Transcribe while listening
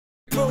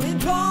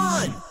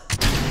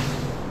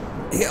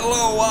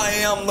Hello, I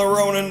am the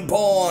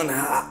Roninpawn,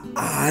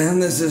 and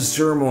this is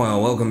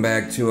Turmoil. Welcome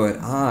back to it.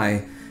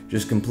 I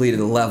just completed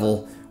a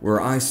level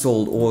where I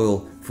sold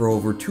oil for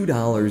over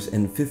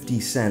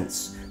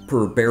 $2.50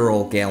 per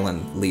barrel,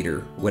 gallon,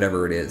 liter,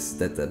 whatever it is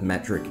that the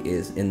metric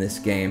is in this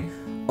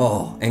game.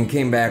 Oh, and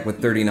came back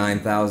with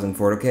 39,000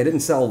 for it. Okay, I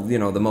didn't sell,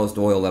 the most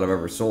oil that I've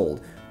ever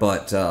sold,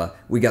 but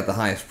we got the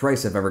highest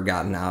price I've ever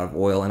gotten out of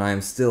oil, and I am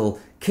still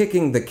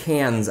kicking the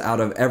cans out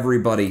of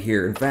everybody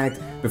here. In fact,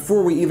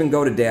 before we even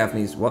go to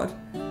Daphne's, what?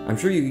 I'm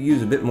sure you could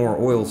use a bit more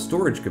oil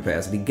storage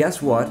capacity.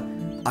 Guess what?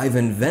 I've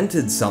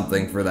invented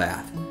something for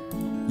that.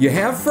 You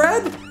have,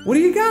 Fred? What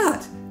do you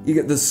got? You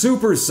get the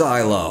super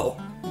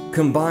silo.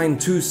 Combine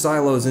two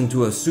silos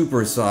into a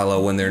super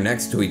silo when they're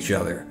next to each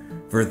other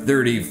for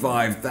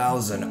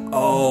 35,000.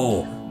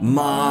 Oh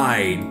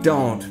my,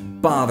 don't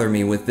bother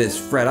me with this,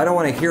 Fred. I don't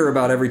want to hear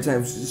about every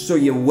time. So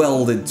you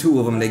welded two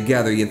of them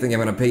together. You think I'm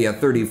going to pay you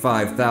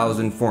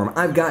 35,000 for them?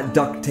 I've got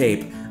duct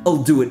tape.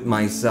 I'll do it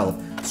myself.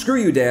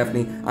 Screw you,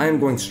 Daphne. I am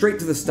going straight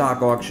to the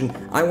stock auction.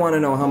 I want to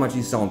know how much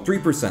he's selling.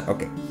 3%.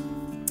 Okay.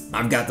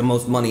 I've got the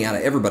most money out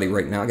of everybody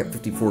right now. I got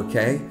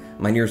 54K.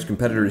 My nearest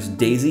competitor is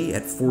Daisy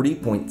at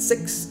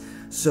 40.6.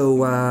 So,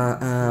 what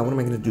am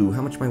I going to do?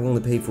 How much am I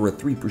willing to pay for a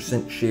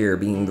 3% share,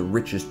 being the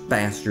richest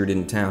bastard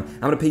in town?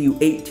 I'm going to pay you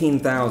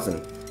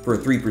 18,000 for a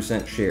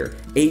 3% share.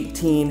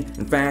 18,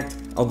 in fact,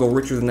 I'll go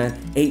richer than that.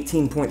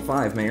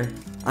 18.5, Mayor.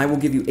 I will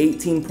give you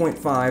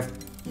 18.5.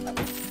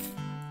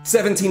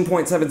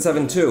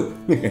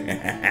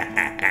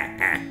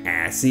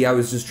 17.772. See, I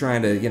was just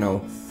trying to,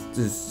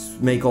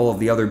 just make all of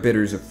the other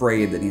bidders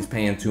afraid that he's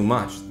paying too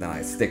much. Then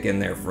I stick in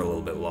there for a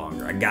little bit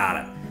longer. I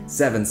got it.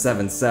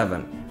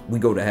 777. We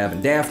go to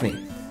heaven. Daphne,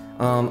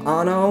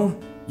 Anno,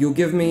 you'll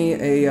give me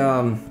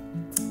a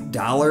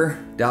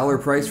dollar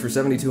price for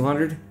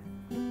 7,200.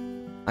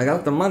 I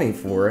got the money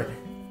for it.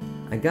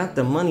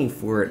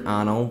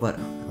 Anno, but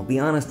I'll be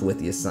honest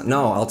with you, son.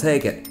 No, I'll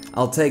take it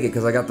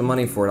because I got the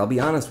money for it. I'll be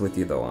honest with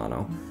you though,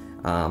 Anno.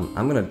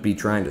 I'm gonna be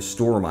trying to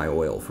store my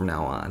oil from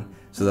now on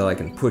so that I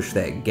can push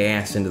that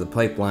gas into the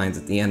pipelines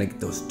at the end and get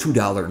those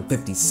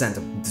 $2.50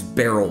 a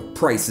barrel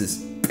prices,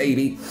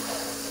 baby.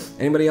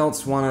 Anybody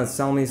else want to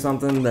sell me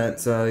something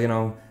that,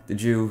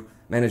 did you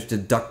manage to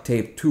duct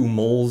tape two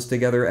moles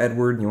together,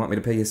 Edward? You want me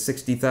to pay you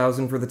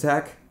 60,000 for the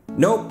tech?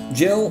 Nope.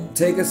 Jill,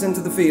 take us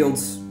into the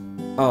fields.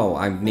 Oh,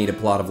 I need a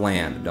plot of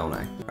land, don't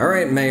I?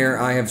 Alright, Mayor,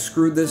 I have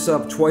screwed this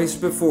up twice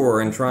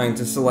before in trying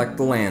to select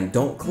the land.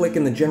 Don't click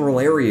in the general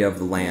area of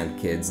the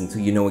land, kids,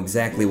 until you know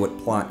exactly what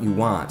plot you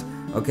want.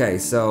 Okay,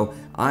 so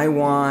I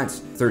want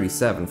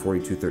 37,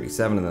 42,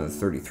 37, and then a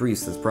 33,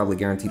 so that's probably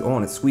guaranteed. Oh,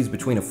 and it's squeezed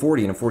between a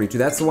 40 and a 42.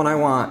 That's the one I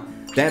want.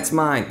 That's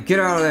mine. Get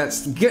out of that.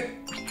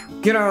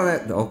 Get out of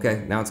that.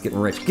 Okay, now it's getting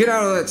rich. Get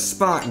out of that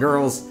spot,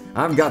 girls.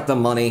 I've got the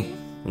money.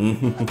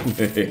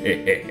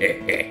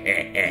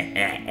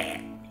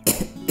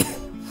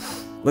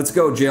 Let's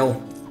go,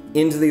 Jill.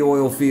 Into the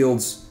oil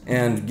fields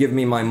and give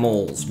me my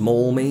moles.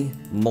 Mole me.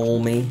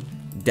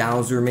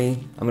 Dowser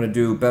me. I'm gonna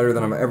do better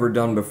than I've ever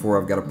done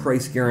before. I've got a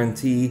price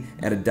guarantee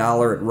at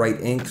 $1 at Right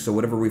Inc. So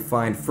whatever we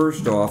find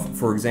first off,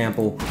 for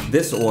example,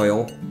 this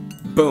oil,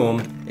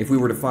 boom, if we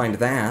were to find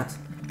that,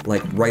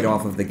 like right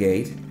off of the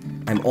gate,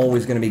 I'm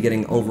always gonna be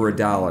getting over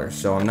 $1.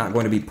 So I'm not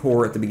going to be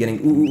poor at the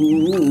beginning.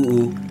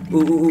 Ooh,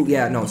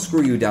 yeah, no,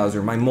 screw you,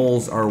 Dowser. My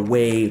moles are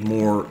way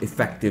more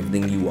effective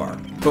than you are.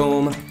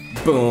 Boom.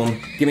 Boom.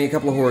 Give me a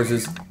couple of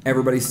horses.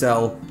 Everybody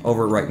sell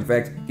over at Right. In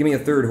fact, give me a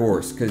third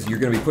horse, because you're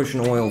going to be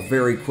pushing oil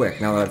very quick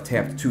now that I've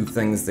tapped two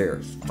things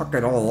there. Fuck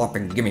it all up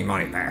and give me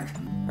money back.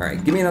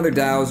 Alright, give me another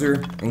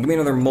Dowser, and give me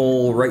another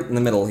mole right in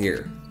the middle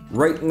here.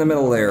 Right in the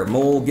middle there.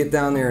 Mole, get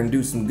down there and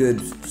do some good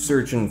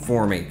searching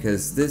for me,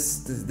 because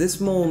this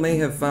mole may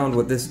have found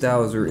what this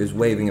Dowser is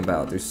waving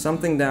about. There's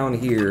something down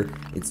here.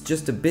 It's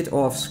just a bit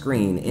off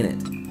screen in it.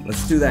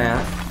 Let's do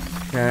that.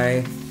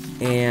 Okay.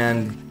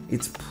 And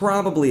it's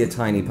probably a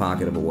tiny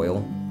pocket of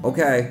oil.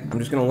 Okay, I'm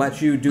just gonna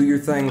let you do your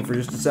thing for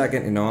just a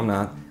second. No, I'm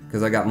not,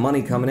 because I got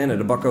money coming in at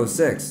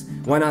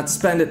 $1.06. Why not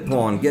spend it,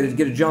 pawn? Get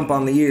a jump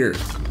on the ears.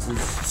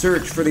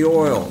 Search for the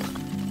oil.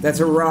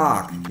 That's a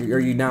rock. Are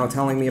you now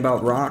telling me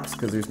about rocks?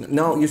 Because there's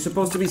no. You're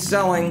supposed to be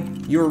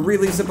selling. You're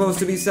really supposed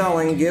to be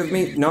selling. Give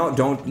me. No,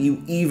 don't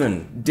you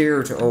even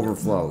dare to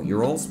overflow.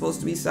 You're all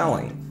supposed to be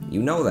selling.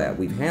 You know that.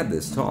 We've had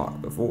this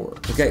talk before.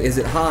 Okay, is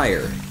it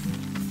higher?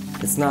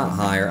 It's not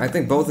higher. I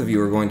think both of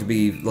you are going to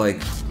be,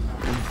 like,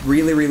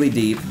 really, really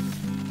deep,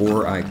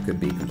 or I could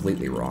be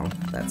completely wrong.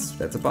 That's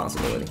a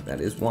possibility.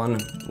 That is one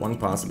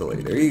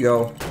possibility. There you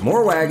go.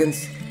 More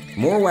wagons,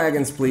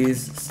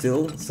 please.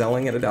 Still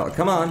selling at $1.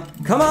 Come on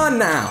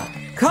now.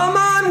 Come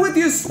on with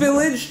your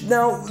spillage.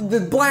 Now the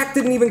black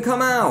didn't even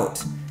come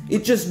out.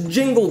 It just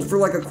jingled for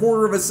like a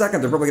quarter of a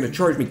second. They're probably gonna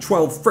charge me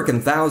 12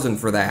 frickin' thousand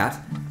for that.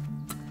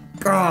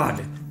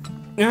 God.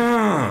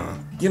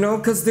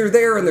 Because they're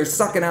there and they're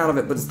sucking out of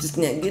it, but it's just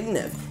not good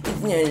enough.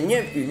 It's not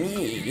enough for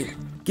me.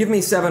 Give me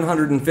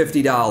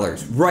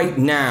 $750 right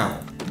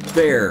now.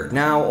 There.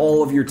 Now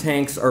all of your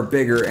tanks are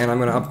bigger, and I'm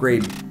going to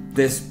upgrade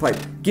this pipe.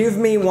 Give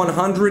me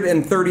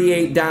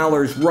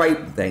 $138 right,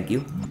 thank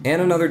you.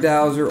 And another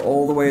dowser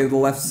all the way to the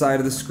left side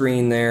of the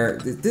screen there.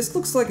 This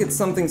looks like it's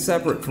something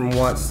separate from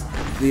what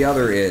the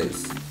other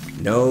is.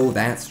 No,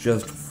 that's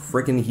just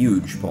frickin'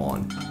 huge,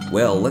 Pawn.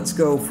 Well, let's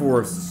go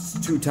for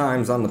 2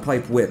 times on the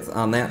pipe width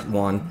on that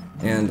one,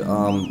 and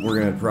we're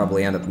gonna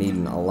probably end up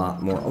needing a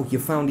lot more. Oh, you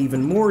found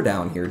even more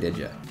down here, did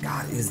you?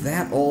 God, is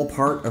that all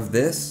part of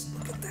this?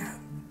 Look at that.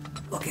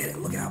 Look at it,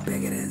 look at how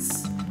big it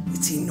is.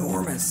 It's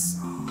enormous.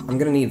 Oh, I'm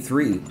gonna need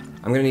 3.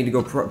 I'm gonna need to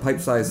go pipe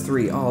size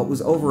 3. Oh, it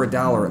was over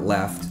 $1 it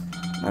left.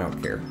 I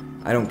don't care.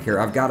 I don't care.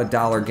 I've got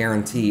 $1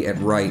 guarantee at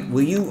right.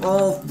 Will you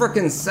all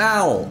frickin'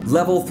 sell?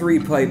 Level 3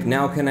 pipe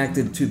now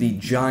connected to the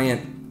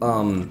giant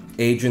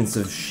Agents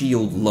of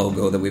S.H.I.E.L.D.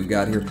 logo that we've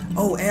got here.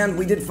 Oh, and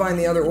we did find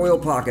the other oil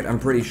pocket, I'm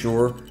pretty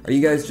sure. Are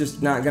you guys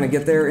just not gonna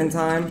get there in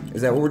time?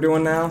 Is that what we're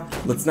doing now?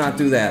 Let's not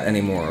do that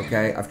anymore,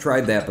 okay? I've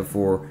tried that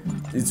before.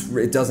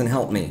 It doesn't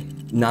help me.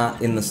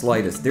 Not in the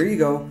slightest. There you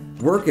go.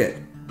 Work it.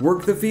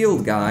 Work the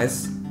field,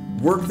 guys.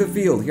 Work the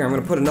field. Here, I'm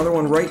gonna put another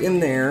one right in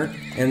there,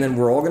 and then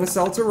we're all gonna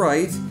sell to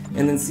right,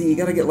 and then see, you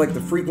gotta get like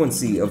the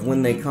frequency of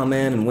when they come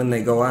in and when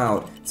they go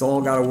out. It's all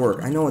gotta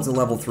work. I know it's a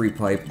level 3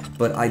 pipe,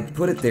 but I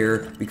put it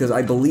there because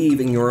I believe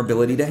in your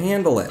ability to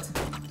handle it.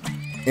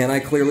 And I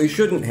clearly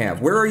shouldn't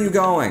have. Where are you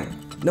going?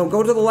 No,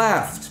 go to the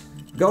left.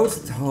 Go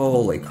to,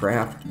 holy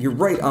crap. You're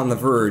right on the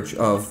verge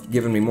of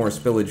giving me more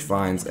spillage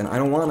fines, and I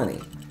don't want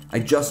any. I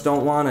just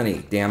don't want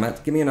any, damn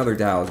it. Give me another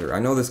dowser. I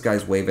know this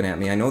guy's waving at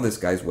me. I know this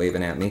guy's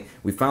waving at me.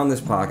 We found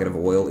this pocket of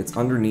oil. It's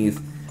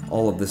underneath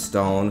all of the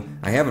stone.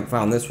 I haven't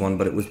found this one,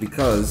 but it was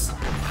because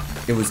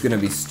it was gonna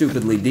be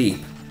stupidly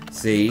deep.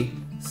 See?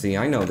 See,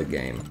 I know the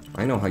game.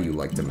 I know how you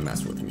like to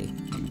mess with me,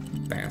 you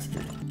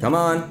bastard. Come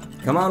on.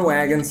 Come on,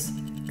 wagons.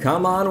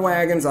 Come on,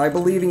 wagons. I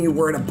believe in you.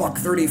 We're at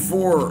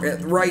 $1.34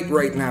 at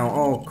right now.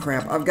 Oh,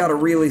 crap. I've got to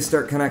really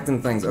start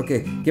connecting things.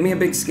 Okay, give me a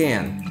big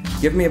scan.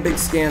 Give me a big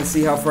scan,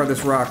 see how far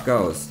this rock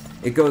goes.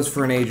 It goes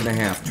for an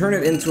 1.5. Turn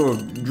it into a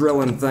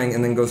drilling thing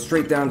and then go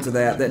straight down to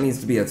that. That needs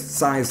to be a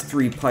size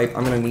 3 pipe.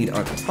 I'm gonna need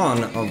a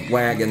ton of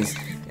wagons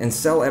and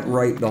sell at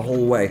right the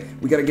whole way.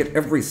 We gotta get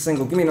every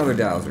single, give me another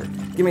dowser.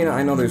 Give me,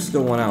 I know there's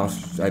still one out.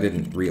 I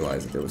didn't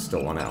realize that there was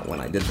still one out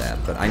when I did that,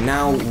 but I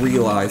now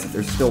realize that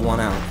there's still one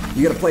out.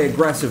 You gotta play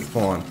aggressive,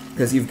 Pawn,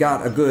 because you've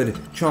got a good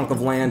chunk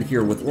of land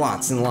here with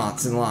lots and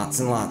lots and lots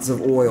and lots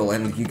of oil,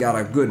 and you got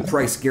a good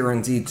price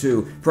guarantee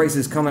too. Price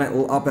is coming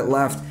up at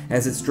left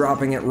as it's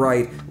dropping at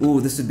right. Ooh,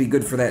 this would be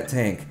good for that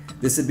tank.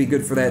 This would be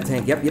good for that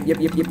tank. Yep.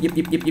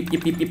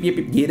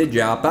 Get a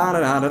job.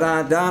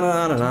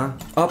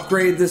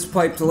 Upgrade this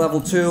pipe to level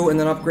 2 and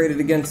then upgrade it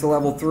again to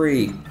level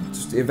 3.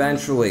 Just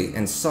eventually.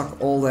 And suck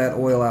all that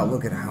oil out.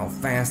 Look at how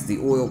fast the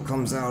oil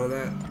comes out of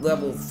that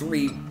level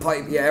 3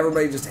 pipe. Yeah,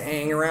 everybody just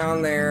hang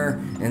around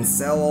there and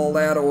sell all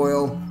that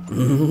oil.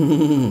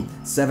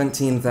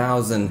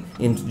 17,000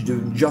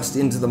 just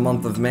into the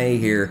month of May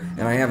here,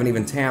 and I haven't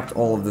even tapped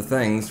all of the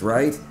things,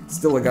 right?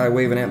 Still a guy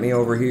waving at me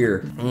over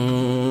here. How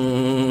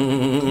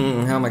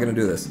am I gonna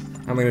do this?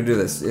 How am I gonna do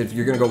this? If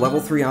you're gonna go level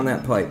 3 on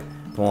that pipe,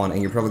 Pawn,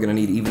 and you're probably gonna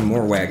need even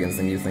more wagons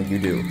than you think you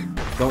do.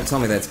 Don't tell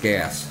me that's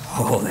gas.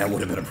 Oh, that would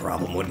have been a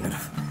problem, wouldn't it?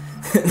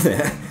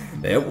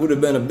 That would have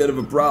been a bit of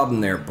a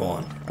problem there,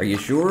 Pawn. Are you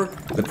sure?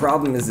 The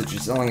problem is that you're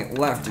selling it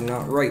left and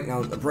not right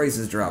now that the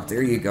prices dropped.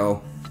 There you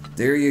go.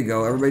 There you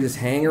go. Everybody just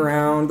hang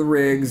around the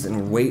rigs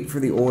and wait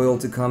for the oil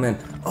to come in.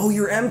 Oh,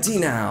 you're empty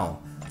now.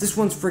 This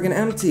one's friggin'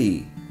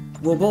 empty.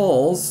 Well,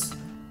 balls.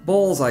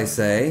 Balls, I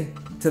say.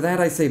 To that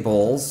I say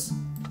balls.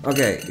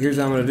 Okay, here's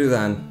what I'm gonna do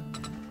then.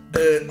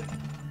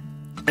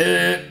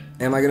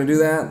 Am I gonna do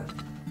that?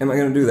 Am I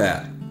gonna do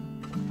that?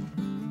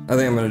 I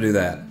think I'm gonna do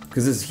that.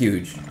 Because this is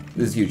huge.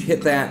 This is huge.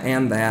 Hit that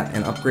and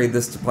upgrade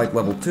this to pipe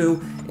level 2.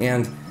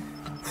 And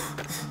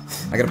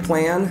I got a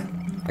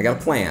plan. I got a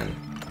plan.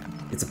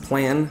 It's a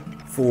plan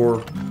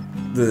for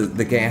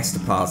the gas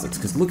deposits,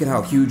 because look at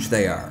how huge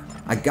they are.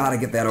 I gotta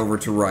get that over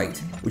to right,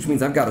 which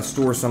means I've gotta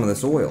store some of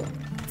this oil.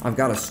 I've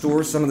gotta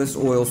store some of this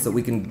oil so that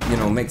we can, you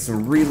know, make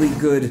some really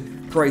good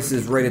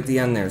prices right at the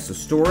end there. So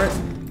store it,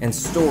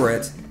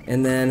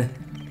 and then,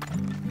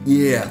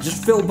 yeah,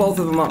 just fill both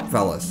of them up,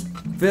 fellas.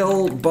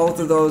 Fill both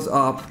of those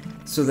up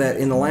so that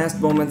in the last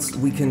moments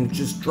we can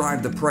just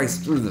drive the price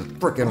through the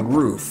frickin'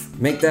 roof.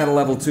 Make that a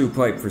level 2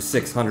 pipe for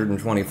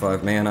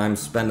 625. Man, I'm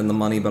spending the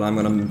money, but I'm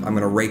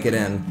gonna rake it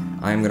in.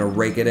 I'm gonna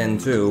rake it in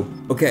too.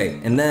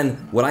 Okay, and then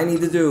what I need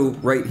to do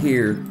right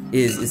here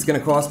is, it's gonna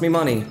cost me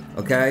money,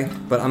 okay?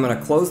 But I'm gonna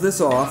close this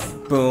off,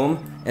 boom,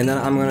 and then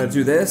I'm gonna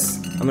do this,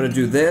 I'm gonna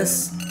do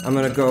this, I'm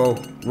gonna go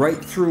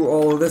right through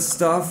all of this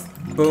stuff,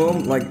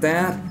 boom, like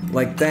that,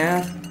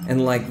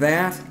 and like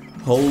that.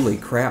 Holy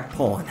crap,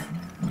 Pawn.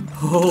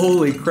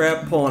 Holy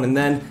crap, Pawn. And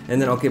then,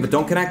 okay, but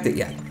don't connect it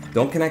yet.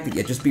 Don't connect it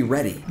yet. Just be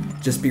ready.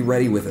 Just be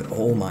ready with it.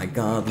 Oh my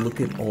god, look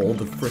at all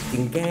the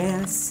freaking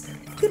gas.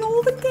 Look at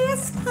all the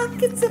gas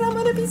pockets that I'm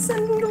gonna be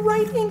sending to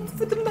right in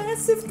for the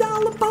massive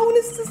dollar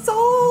bonuses.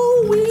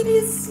 Oh, we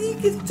just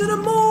seek it to the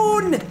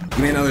moon. Give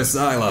me another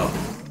silo.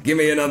 Give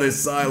me another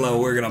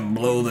silo. We're gonna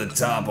blow the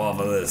top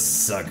off of this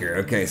sucker.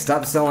 Okay,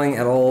 stop selling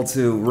at all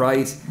to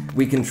right.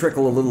 We can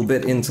trickle a little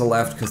bit into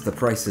left because the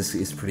price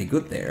is pretty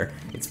good there.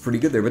 It's pretty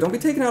good there, but don't be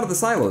taken out of the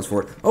silos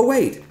for it. Oh,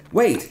 wait.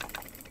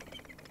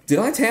 Did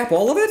I tap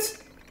all of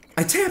it?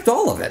 I tapped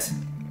all of it.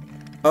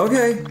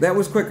 Okay, that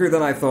was quicker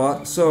than I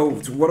thought. So,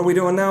 what are we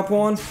doing now,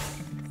 Pawn?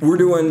 We're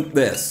doing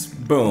this.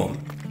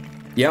 Boom.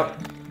 Yep.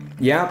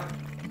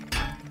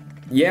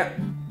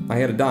 I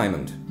hit a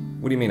diamond.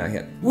 What do you mean I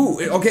hit? Ooh,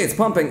 okay, it's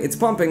pumping.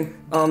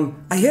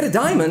 I hit a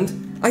diamond?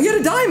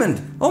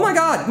 Oh my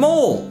god,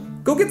 Mole!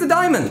 Go get the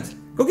diamond!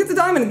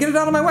 And get it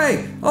out of my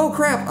way! Oh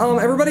crap,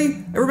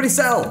 everybody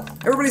sell!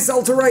 Everybody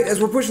sell to right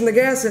as we're pushing the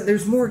gas in.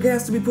 There's more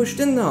gas to be pushed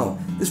in though.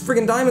 This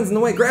friggin' diamond's in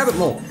the way. Grab it,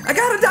 Mole. I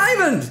got a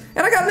diamond!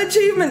 And I got an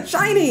achievement!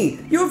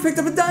 Shiny! You have picked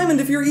up a diamond.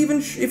 If you're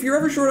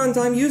ever short on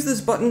time, use this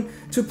button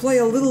to play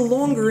a little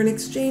longer in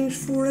exchange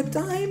for a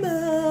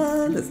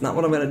diamond. That's not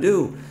what I'm gonna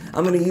do.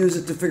 I'm gonna use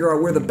it to figure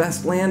out where the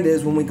best land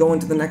is when we go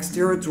into the next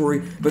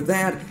territory, but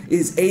that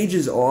is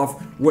ages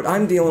off. What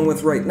I'm dealing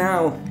with right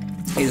now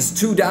is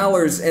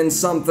 $2 and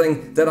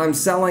something that I'm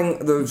selling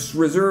the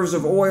reserves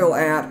of oil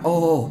at.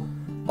 Oh,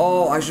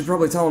 I should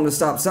probably tell them to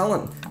stop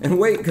selling. And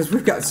wait, because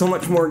we've got so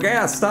much more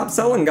gas. Stop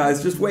selling,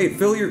 guys, just wait.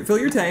 Fill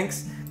your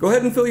tanks. Go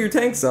ahead and fill your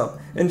tanks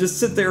up and just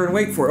sit there and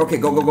wait for it. Okay,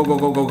 go.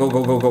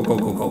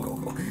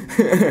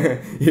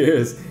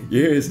 Here's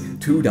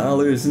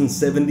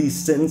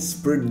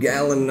 $2.70 per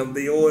gallon of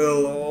the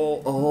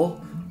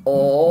oil.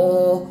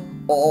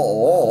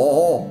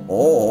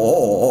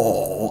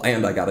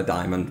 And I got a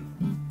diamond.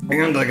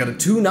 And I got a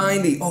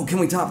 $2.90. Oh, can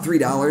we top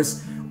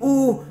 $3?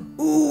 Ooh,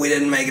 we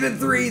didn't make it at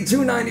 $3.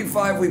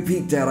 $2.95 we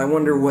peaked at. I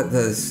wonder what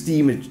the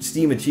Steam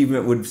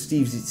achievement would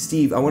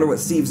I wonder what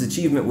Steve's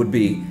achievement would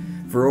be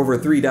for over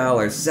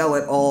 $3. Sell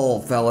it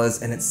all,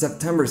 fellas. And it's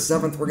September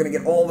 7th. We're gonna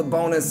get all the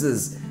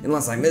bonuses,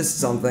 unless I missed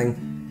something,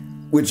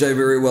 which I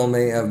very well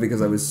may have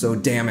because I was so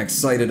damn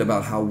excited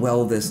about how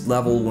well this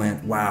level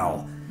went.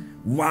 Wow,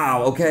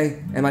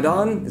 okay. Am I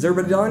done? Is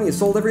everybody done? You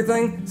sold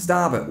everything?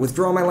 Stop it.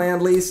 Withdraw my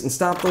land lease and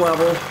stop the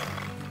level.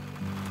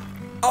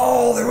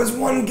 Oh, there was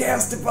one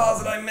gas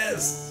deposit I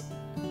missed.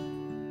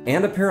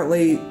 And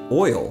apparently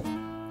oil,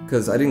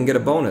 because I didn't get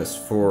a bonus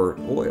for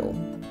oil.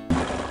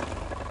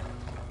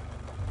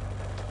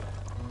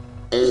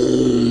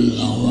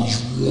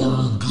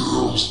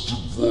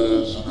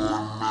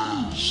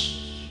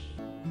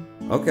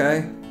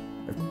 Okay.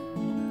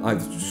 I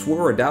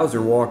swore a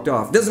dowser walked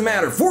off. Doesn't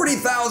matter.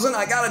 40,000.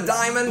 I got a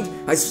diamond.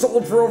 I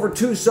sold for over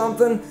 2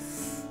 something.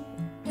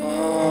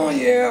 Oh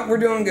yeah, we're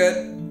doing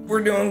good.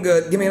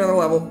 Give me another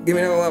level.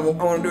 I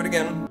want to do it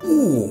again.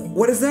 Ooh,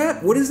 what is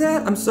that?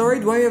 I'm sorry.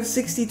 Do I have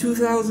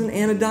 62,000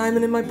 and a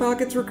diamond in my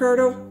pockets,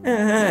 Ricardo?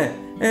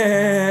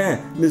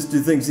 Mister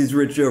thinks he's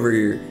rich over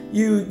here.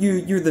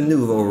 You're the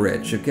nouveau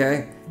rich,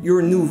 okay?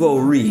 You're nouveau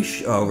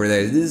riche over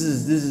there. This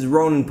is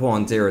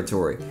Roninpawn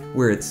territory,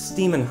 where it's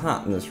steaming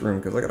hot in this room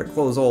because I gotta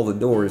close all the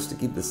doors to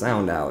keep the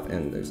sound out,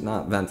 and there's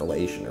not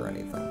ventilation or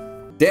anything.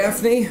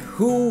 Daphne,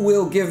 who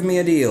will give me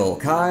a deal?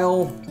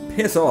 Kyle,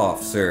 piss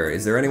off, sir.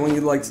 Is there anyone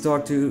you'd like to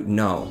talk to?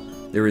 No.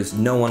 There is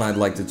no one I'd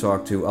like to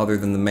talk to other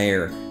than the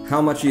mayor.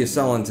 How much are you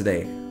selling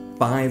today?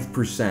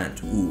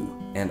 5%. Ooh,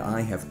 and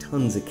I have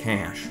tons of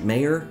cash.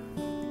 Mayor,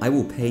 I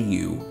will pay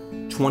you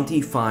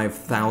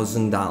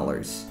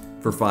 $25,000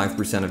 for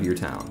 5% of your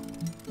town.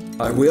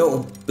 I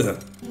will. If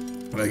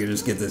I could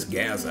just get this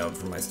gas out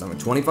from my stomach.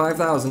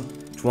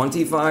 25,000.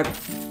 25.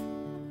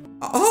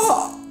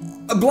 Oh,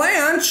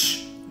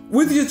 Blanche,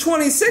 with your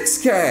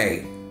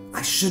 26K.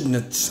 I shouldn't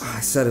have. I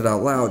said it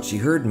out loud. She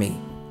heard me.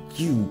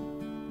 You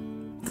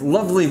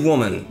lovely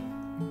woman.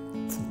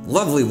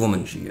 Lovely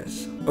woman she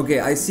is. Okay,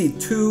 I see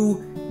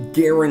 2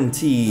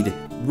 guaranteed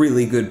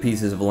really good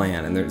pieces of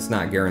land, and it's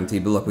not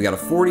guaranteed, but look, we got a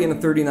 40 and a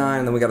 39,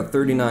 and then we got a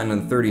 39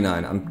 and a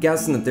 39. I'm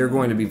guessing that they're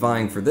going to be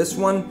vying for this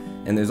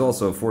one, and there's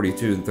also a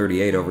 42 and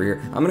 38 over here.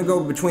 I'm gonna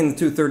go between the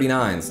 2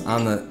 39s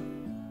on the...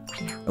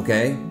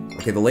 Okay,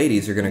 the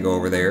ladies are gonna go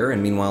over there,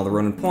 and meanwhile the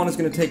Ronin Pawn is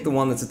gonna take the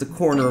one that's at the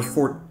corner of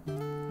Fort...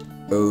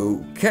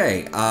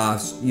 Okay,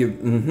 you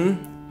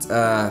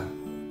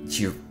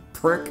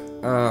prick.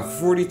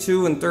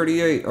 42 and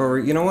 38, or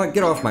you know what?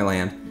 Get off my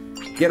land.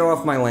 Get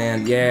off my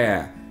land,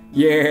 yeah.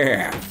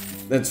 Yeah,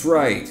 that's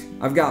right.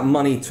 I've got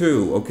money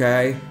too,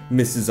 okay?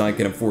 Mrs. I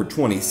can afford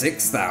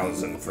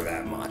 26,000 for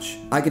that much.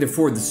 I could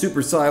afford the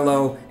super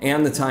silo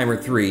and the timer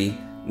 3,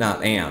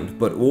 not and,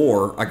 but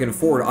or. I could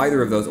afford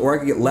either of those, or I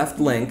could get left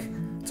link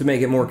to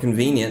make it more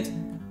convenient.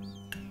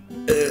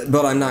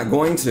 But I'm not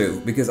going to,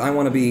 because I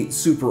want to be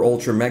super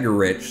ultra mega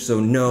rich, so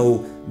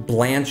no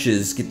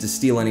Blanches get to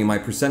steal any of my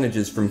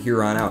percentages from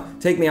here on out.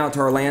 Take me out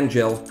to our land,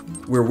 Jill,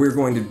 where we're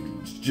going to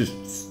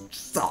just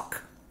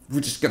suck. We're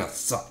just gonna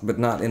suck, but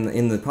not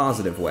in the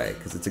positive way,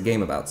 because it's a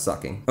game about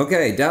sucking.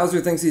 Okay, Dowser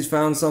thinks he's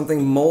found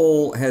something.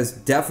 Mole has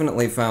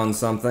definitely found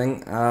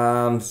something.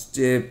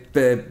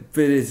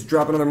 It's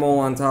drop another mole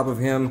on top of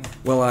him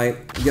while I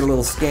get a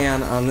little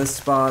scan on this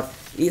spot.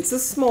 It's a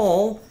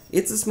small,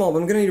 but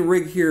I'm gonna need a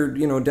rig here,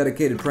 you know,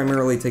 dedicated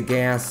primarily to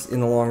gas in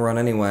the long run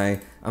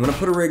anyway. I'm gonna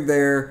put a rig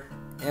there,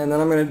 and then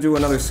I'm gonna do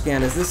another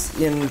scan. Is this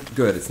in?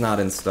 Good, it's not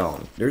in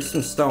stone. There's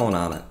some stone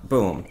on it.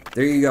 Boom.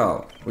 There you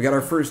go. We got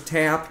our first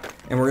tap,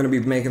 and we're gonna be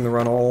making the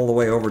run all the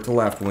way over to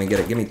left when we get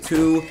it. Give me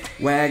 2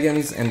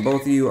 wagons, and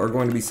both of you are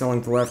going to be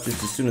selling to left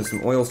just as soon as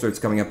some oil starts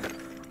coming up.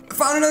 I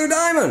found another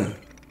diamond!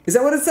 Is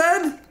that what it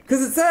said?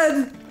 Because it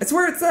said, I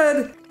swear it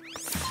said.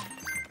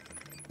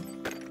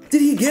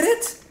 Did he get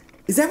it?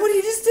 Is that what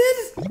he just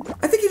did?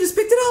 I think he just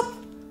picked it up.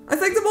 I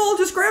think the mole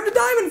just grabbed a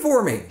diamond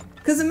for me.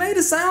 Because it made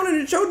a sound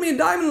and it showed me a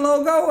diamond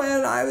logo,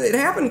 and it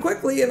happened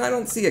quickly, and I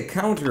don't see a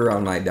counter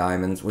on my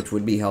diamonds, which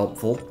would be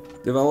helpful,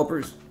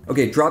 developers.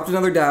 Okay, dropped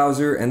another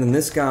dowser, and then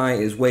this guy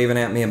is waving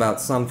at me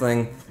about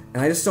something,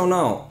 and I just don't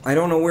know. I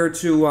don't know where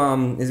to,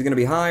 is it gonna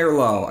be high or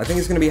low? I think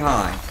it's gonna be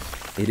high.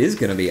 It is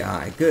gonna be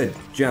high. Good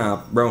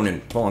job,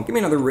 Roninpawns. Give me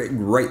another rig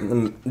right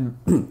in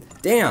the...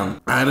 Damn,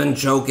 I've been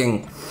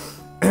choking.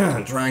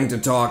 Trying to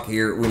talk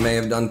here. We may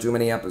have done too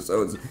many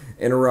episodes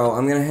in a row.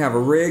 I'm gonna have a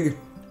rig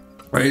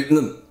right in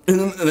the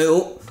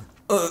middle.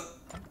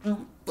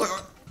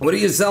 What are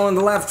you selling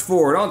the left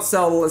for? Don't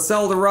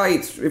sell the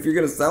right if you're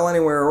gonna sell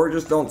anywhere, or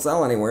just don't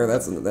sell anywhere.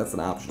 That's an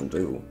option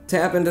too.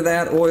 Tap into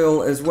that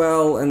oil as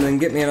well, and then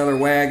get me another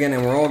wagon,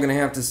 and we're all gonna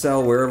have to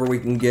sell wherever we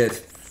can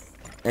get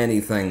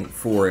anything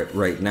for it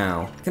right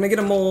now. Can I get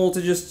a mole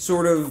to just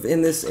sort of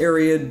in this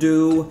area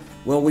do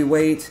while we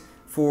wait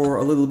for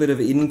a little bit of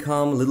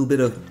income, a little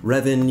bit of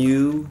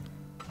revenue?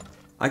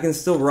 I can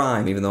still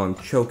rhyme even though I'm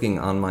choking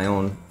on my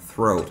own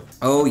throat.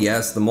 Oh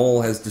yes, the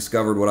mole has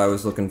discovered what I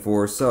was looking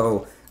for,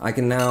 so I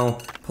can now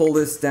pull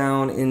this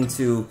down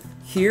into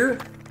here.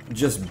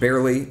 Just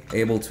barely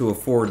able to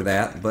afford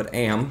that, but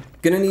am.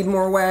 Gonna need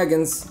more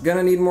wagons.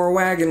 Gonna need more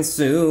wagons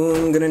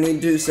soon. Gonna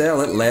need to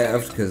sell it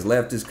left, because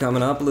left is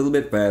coming up a little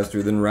bit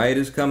faster than right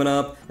is coming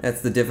up.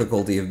 That's the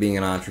difficulty of being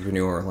an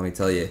entrepreneur, let me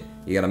tell you.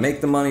 You gotta make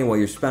the money while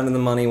you're spending the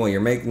money, while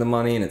you're making the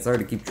money, and it's hard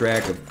to keep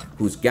track of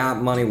who's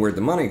got money, where'd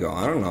the money go.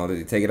 I don't know, did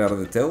he take it out of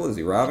the till? Is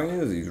he robbing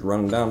you? Is he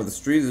running down to the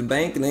street of the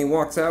bank and then he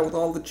walks out with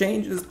all the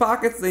change in his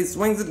pockets, then he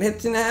swings it and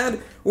hits you in the head?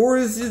 Or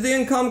is the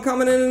income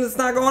coming in and it's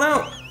not going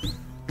out?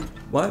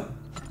 What?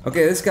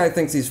 Okay, this guy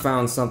thinks he's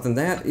found something.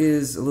 That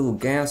is a little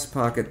gas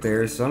pocket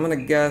there, so I'm gonna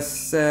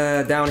guess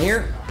down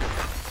here?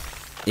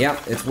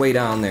 Yep, it's way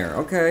down there.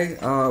 Okay,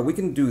 we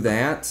can do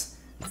that.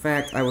 In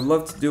fact, I would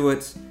love to do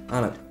it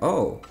on a...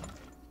 Oh,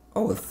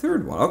 a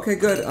third one. Okay,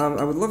 good.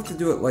 I would love to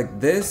do it like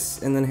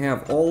this, and then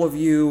have all of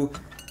you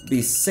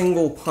be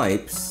single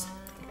pipes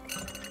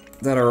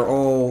that are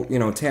all, you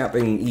know,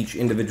 tapping each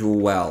individual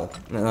well.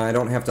 And I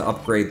don't have to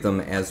upgrade them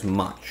as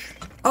much.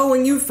 Oh,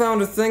 and you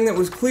found a thing that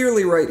was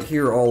clearly right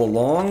here all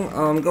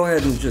along. Go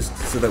ahead and just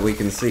so that we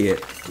can see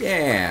it.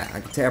 Yeah,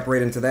 I can tap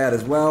right into that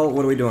as well.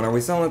 What are we doing? Are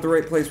we selling at the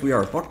right place? We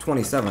are.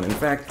 $1.27. In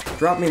fact,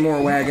 drop me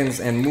more wagons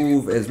and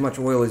move as much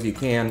oil as you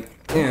can.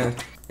 Yeah.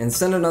 And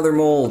send another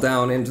mole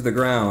down into the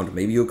ground.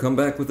 Maybe you'll come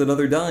back with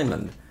another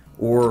diamond.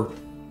 Or,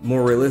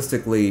 more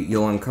realistically,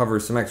 you'll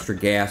uncover some extra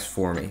gas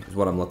for me, is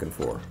what I'm looking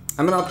for.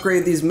 I'm gonna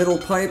upgrade these middle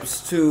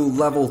pipes to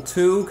level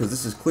 2, because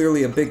this is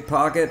clearly a big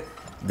pocket.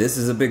 This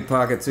is a big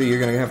pocket too, you're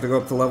gonna have to go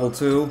up to level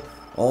 2.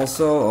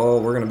 Also,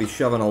 oh, we're gonna be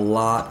shoving a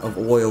lot of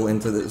oil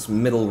into this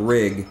middle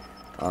rig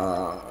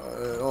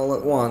all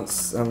at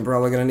once. I'm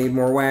probably gonna need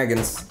more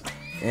wagons,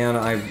 and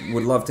I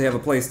would love to have a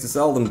place to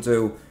sell them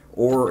to,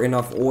 or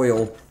enough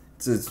oil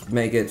to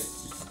make it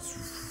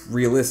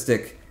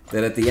realistic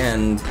that at the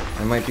end,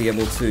 I might be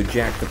able to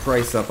jack the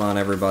price up on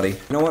everybody. You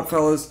know what,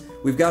 fellas?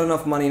 We've got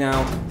enough money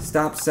now.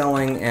 Stop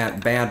selling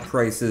at bad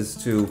prices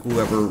to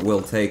whoever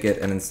will take it,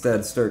 and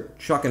instead start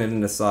chucking it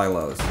into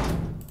silos.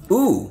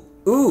 Ooh,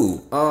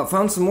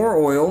 found some more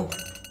oil,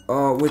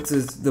 which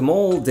is the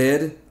mole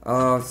did.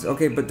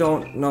 Okay, but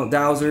no,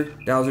 Dowser,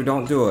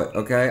 don't do it,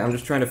 okay? I'm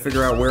just trying to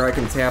figure out where I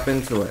can tap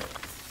into it.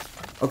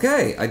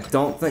 Okay, I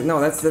don't think, no,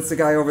 that's the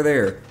guy over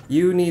there.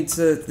 You need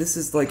to, this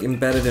is like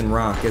embedded in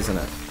rock, isn't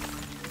it?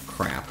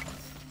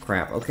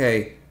 Crap,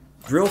 okay.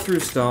 Drill through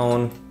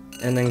stone,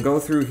 and then go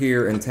through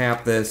here and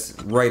tap this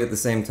right at the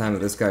same time that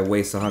this guy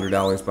wastes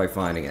 $100 by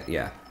finding it.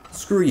 Yeah.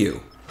 Screw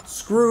you.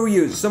 Screw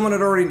you. Someone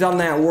had already done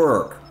that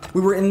work.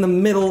 We were in the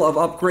middle of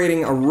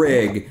upgrading a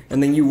rig,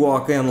 and then you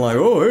walk in like,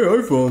 oh, hey,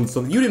 I found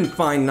something. You didn't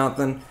find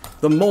nothing.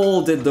 The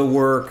mole did the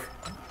work.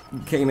 You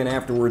came in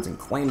afterwards and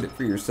claimed it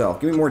for yourself.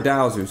 Give me more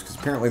dowsers, because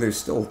apparently there's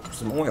still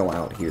some oil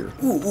out here.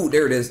 Ooh,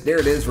 there it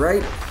is,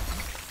 right?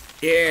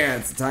 Yeah,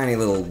 it's a tiny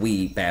little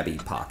wee babby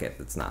pocket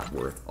that's not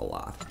worth a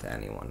lot to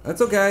anyone. That's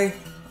okay.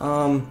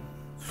 I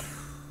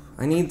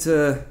need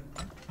to...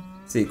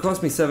 See, it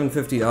cost me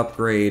 $750 to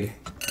upgrade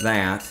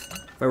that.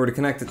 If I were to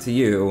connect it to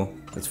you,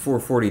 it's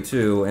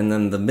 $442, and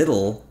then the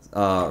middle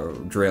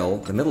drill,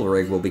 the middle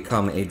rig will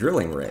become a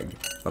drilling rig.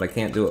 But I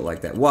can't do it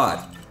like that.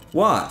 What?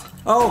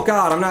 Oh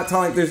god, I'm not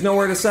telling, there's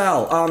nowhere to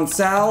sell.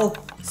 Sell?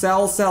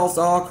 Sell,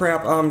 oh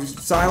crap,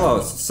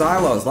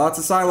 silos, lots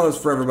of silos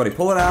for everybody.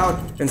 Pull it out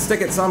and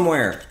stick it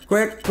somewhere.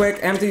 Quick,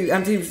 empties.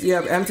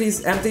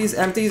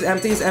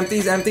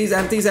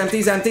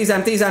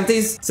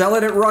 Sell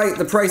it at right,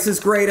 the price is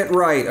great at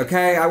right,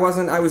 okay? I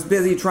was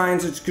busy trying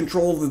to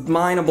control the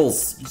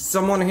minables.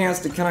 Someone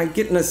has to, can I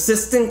get an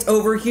assistant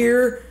over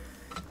here?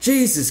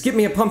 Jesus, get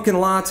me a pumpkin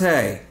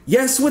latte.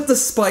 Yes, with the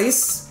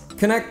spice.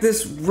 Connect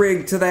this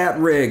rig to that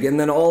rig, and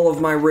then all of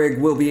my rig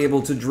will be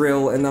able to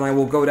drill, and then I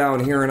will go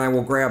down here and I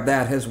will grab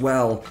that as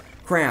well.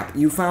 Crap,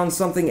 you found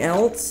something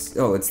else?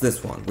 Oh, it's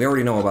this one. We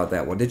already know about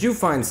that one. Did you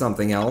find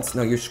something else?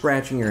 No, you're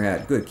scratching your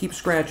head. Good, keep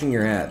scratching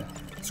your head.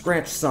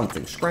 Scratch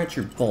something. Scratch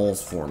your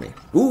balls for me.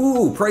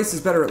 Ooh, price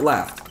is better at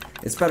left.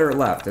 It's better at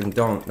left, and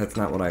don't, that's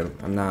not what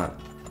I'm not.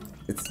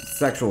 It's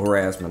sexual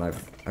harassment.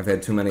 I've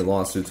had too many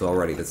lawsuits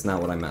already. That's not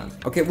what I meant.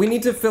 Okay, we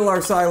need to fill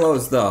our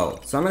silos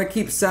though. So I'm gonna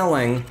keep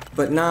selling,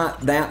 but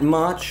not that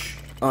much.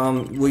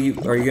 Are you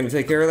gonna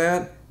take care of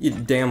that? You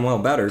damn well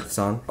better,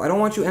 son. I don't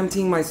want you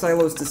emptying my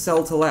silos to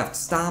sell to left.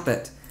 Stop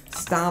it.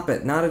 Stop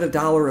it. Not at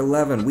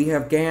 $1.11. We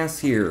have gas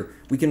here.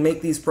 We can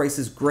make these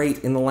prices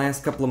great in the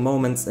last couple of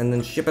moments and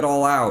then ship it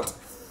all out.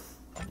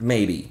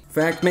 Maybe. In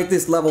fact, make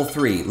this level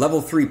 3.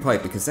 Level 3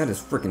 pipe, because that is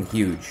freaking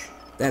huge.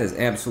 That is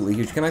absolutely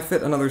huge. Can I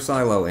fit another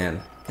silo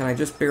in? Can I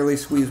just barely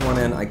squeeze one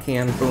in? I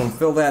can. Boom.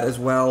 Fill that as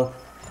well.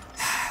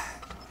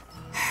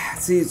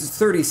 See, it's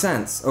 30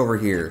 cents over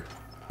here.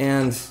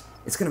 And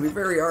it's going to be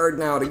very hard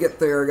now to get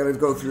there. I got to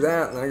go through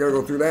that, and then I got to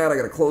go through that. I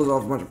got to close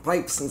off a bunch of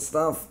pipes and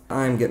stuff.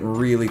 I'm getting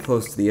really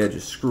close to the edge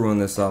of screwing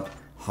this up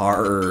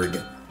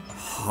hard.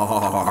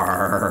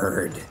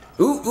 Hard.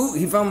 Ooh,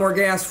 he found more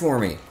gas for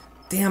me.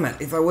 Damn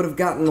it, if I would have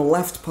gotten the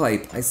left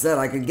pipe. I said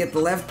I could get the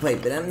left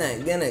pipe, but I'm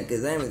not gonna,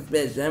 because I'm a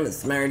special, I'm a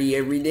smarty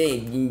every day.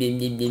 You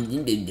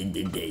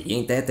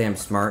ain't that damn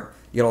smart.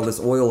 You got all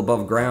this oil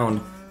above ground,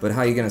 but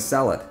how are you gonna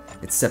sell it?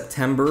 It's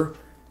September.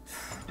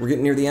 We're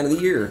getting near the end of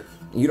the year.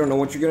 You don't know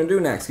what you're gonna do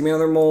next. Give me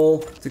another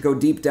mole to go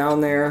deep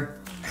down there.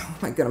 How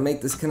am I gonna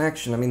make this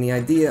connection? I mean, the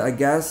idea, I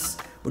guess,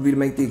 would be to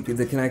make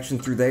the connection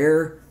through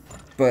there,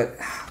 but,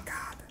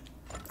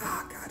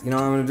 you know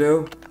what I'm gonna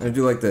do? I'm gonna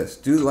do like this.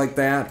 Do like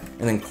that,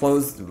 and then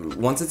close,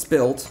 once it's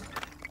built,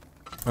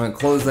 I'm gonna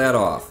close that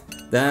off.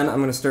 Then I'm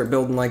gonna start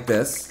building like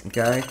this,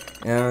 okay?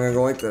 And I'm gonna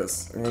go like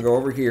this. I'm gonna go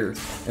over here,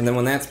 and then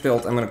when that's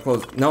built, I'm gonna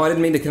close. No, I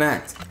didn't mean to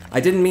connect. I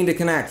didn't mean to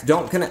connect.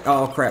 Don't connect.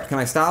 Oh, crap. Can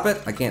I stop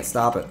it? I can't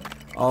stop it.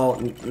 Oh,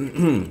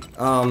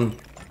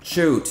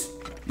 shoot.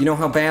 You know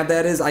how bad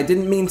that is? I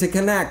didn't mean to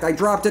connect. I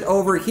dropped it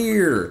over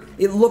here.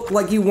 It looked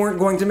like you weren't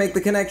going to make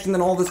the connection,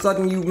 then all of a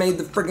sudden you made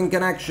the freaking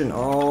connection.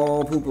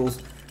 Oh, pooples.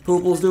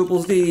 Pooples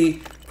dooples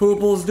D.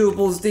 Pooples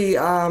dooples D.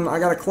 I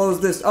gotta close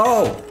this.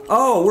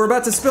 Oh, we're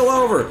about to spill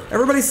over.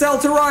 Everybody sell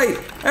to right.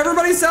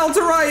 Everybody sell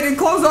to right and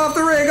close off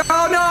the rig.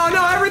 Oh,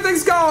 no,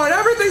 everything's going.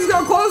 Everything's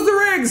going. Close the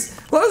rigs.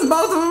 Close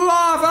both of them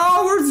off.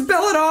 Oh, we're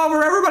spilling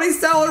over. Everybody's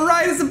selling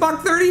right. It's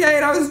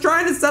 $1.38. I was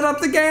trying to set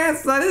up the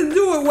gas. I didn't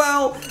do it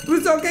well. But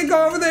it's okay.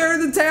 Go over there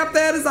and tap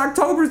that. It's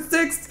October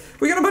 6th.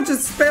 We got a bunch of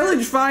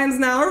spillage fines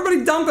now.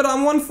 Everybody dump it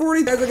on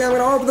 140. Guys, okay, I'm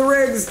gonna open the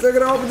rigs. They're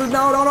gonna open the,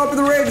 no, don't open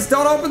the rigs.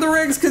 Don't open the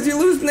rigs because you're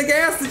losing the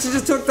gas that you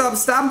just took up.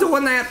 Stop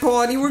doing that,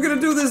 Paul. You were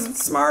gonna do this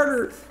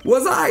smarter.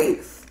 Was I?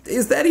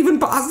 Is that even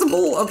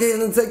possible? Okay,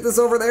 and then take this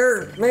over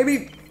there,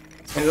 maybe.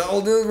 And all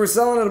we'll do is we're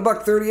selling at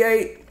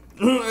 $1.38.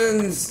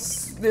 And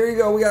there you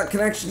go, we got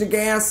connection to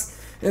gas.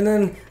 And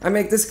then I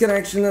make this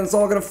connection, and it's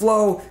all gonna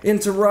flow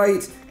into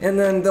right. And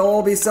then they'll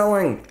all be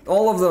selling,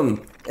 all of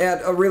them,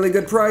 at a really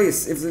good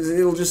price. If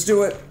it'll just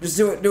do it. Just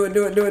do it.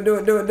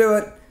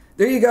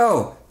 There you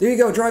go.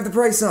 Drive the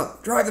price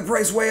up. Drive the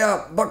price way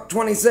up.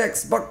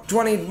 $1.26.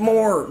 $1.20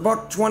 more.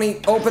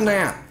 $1.20. Open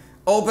that.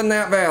 Open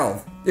that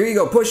valve. There you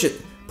go. Push it.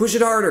 Push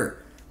it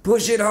harder.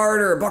 Push it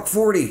harder.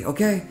 $1.40.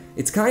 Okay.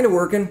 It's kind of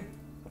working.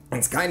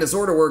 It's kind of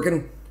sort of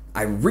working.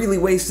 I really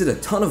wasted a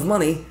ton of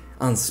money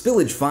on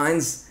spillage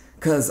fines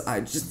because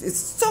it's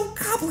so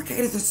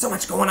complicated. There's so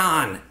much going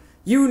on.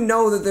 You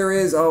know that there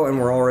is. Oh,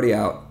 and we're already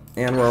out.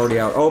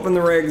 Open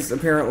the rigs,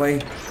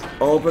 apparently.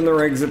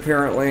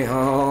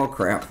 Oh,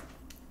 crap.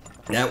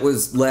 That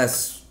was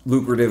less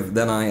lucrative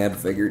than I had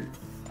figured.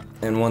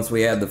 And once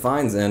we add the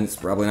fines in, it's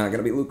probably not going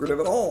to be lucrative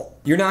at all.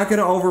 You're not going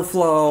to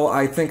overflow.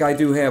 I think I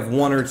do have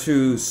 1 or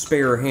 2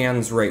 spare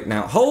hands right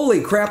now.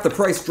 Holy crap, the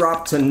price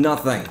dropped to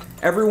nothing.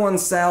 Everyone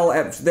sell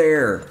at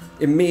there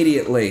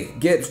immediately.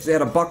 Get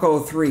at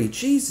 $1.03.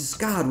 Jesus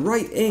God,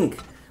 Right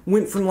Inc.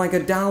 went from like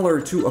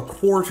 $1 to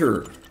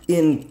 $0.25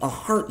 in a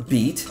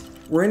heartbeat.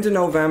 We're into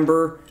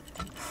November.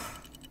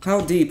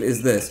 How deep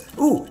is this?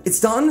 Ooh, it's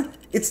done?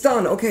 It's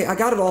done. Okay, I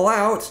got it all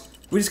out.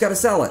 We just gotta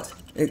sell it.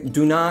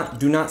 Do not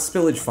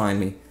spillage fine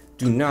me.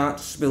 Do not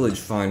spillage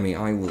fine me.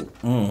 I will,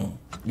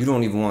 You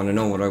don't even want to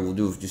know what I will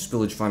do if you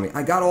spillage fine me.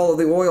 I got all of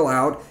the oil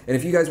out, and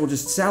if you guys will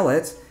just sell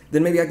it,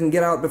 then maybe I can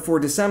get out before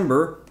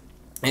December.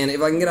 And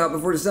if I can get out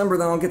before December,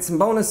 then I'll get some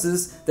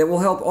bonuses that will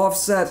help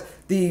offset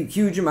the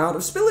huge amount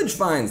of spillage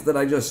fines that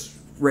I just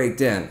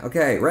raked in.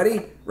 Okay,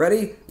 ready?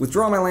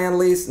 Withdraw my land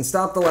lease and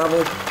stop the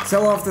level.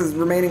 Sell off the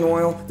remaining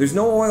oil. There's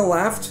no oil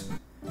left.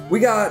 We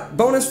got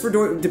bonus for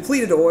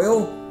depleted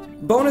oil,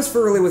 bonus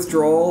for early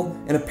withdrawal,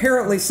 and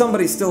apparently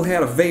somebody still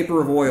had a vapor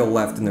of oil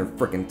left in their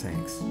frickin'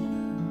 tanks.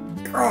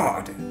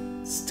 God!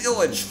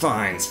 Stillage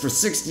fines for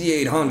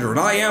 6,800.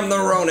 I am the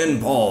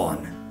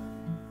Roninpawn.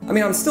 I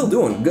mean, I'm still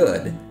doing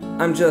good.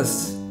 I'm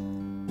just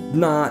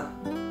not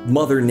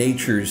Mother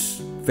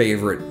Nature's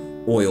favorite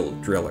oil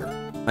driller.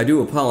 I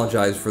do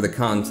apologize for the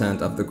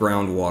content of the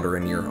groundwater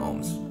in your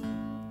homes.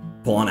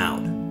 Pawn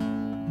out.